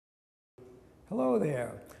Hello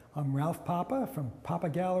there, I'm Ralph Papa from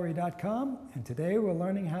papagallery.com, and today we're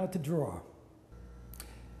learning how to draw.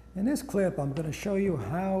 In this clip I'm going to show you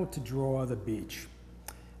how to draw the beach.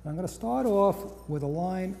 I'm going to start off with a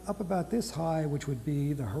line up about this high, which would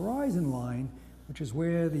be the horizon line, which is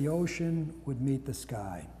where the ocean would meet the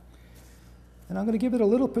sky. And I'm going to give it a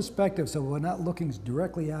little perspective so we're not looking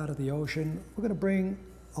directly out of the ocean. We're going to bring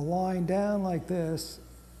a line down like this,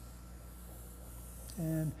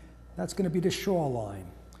 and that's going to be the shoreline.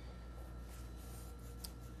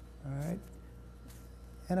 All right.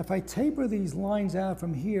 And if I taper these lines out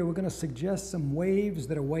from here, we're going to suggest some waves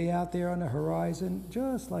that are way out there on the horizon,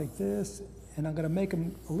 just like this. And I'm going to make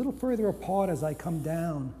them a little further apart as I come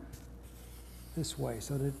down this way,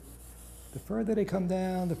 so that the further they come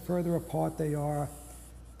down, the further apart they are,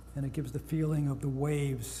 and it gives the feeling of the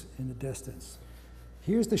waves in the distance.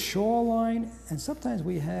 Here's the shoreline, and sometimes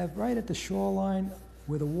we have right at the shoreline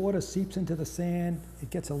where the water seeps into the sand, it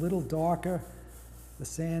gets a little darker, the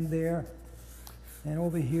sand there. And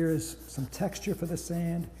over here is some texture for the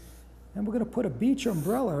sand. And we're going to put a beach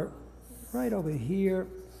umbrella right over here.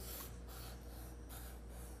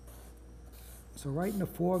 So right in the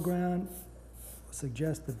foreground,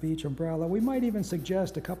 suggest the beach umbrella. We might even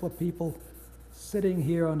suggest a couple of people sitting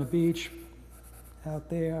here on the beach out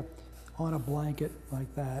there on a blanket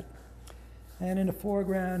like that. And in the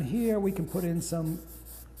foreground here, we can put in some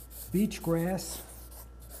beach grass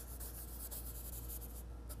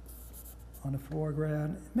on the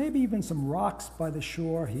foreground, maybe even some rocks by the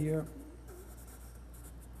shore here.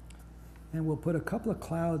 And we'll put a couple of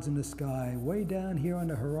clouds in the sky way down here on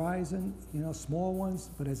the horizon, small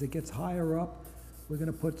ones, but as it gets higher up, we're going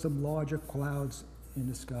to put some larger clouds in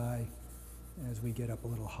the sky as we get up a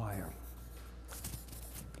little higher.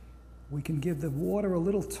 We can give the water a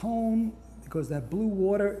little tone because that blue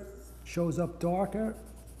water shows up darker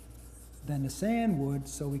than the sand would,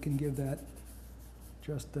 so we can give that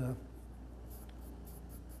just a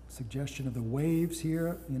suggestion of the waves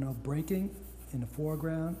here, breaking in the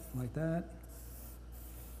foreground like that.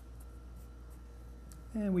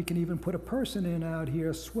 And we can even put a person in out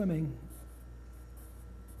here swimming,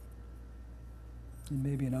 and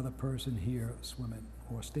maybe another person here swimming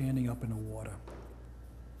or standing up in the water.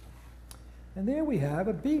 And there we have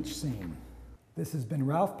a beach scene. This has been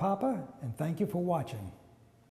Ralph Papa, and thank you for watching.